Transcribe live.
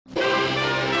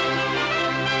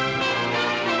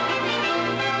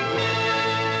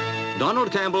Donald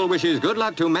Campbell wishes good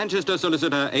luck to Manchester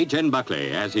solicitor H.N.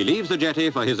 Buckley as he leaves the jetty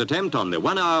for his attempt on the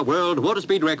 1-hour world water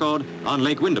speed record on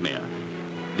Lake Windermere.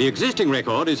 The existing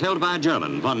record is held by a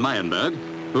German, von Meyenberg,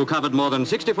 who covered more than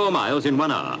 64 miles in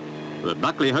 1 hour. But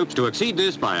Buckley hopes to exceed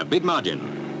this by a big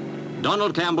margin.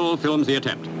 Donald Campbell films the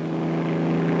attempt.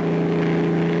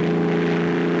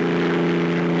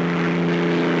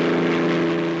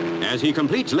 As he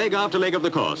completes leg after leg of the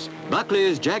course,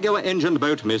 Buckley's Jaguar-engined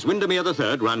boat Miss Windermere the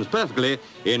Third runs perfectly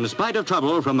in spite of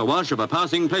trouble from the wash of a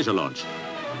passing pleasure launch.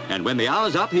 And when the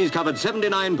hour's up, he's covered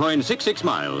 79.66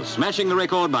 miles, smashing the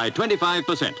record by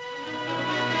 25%.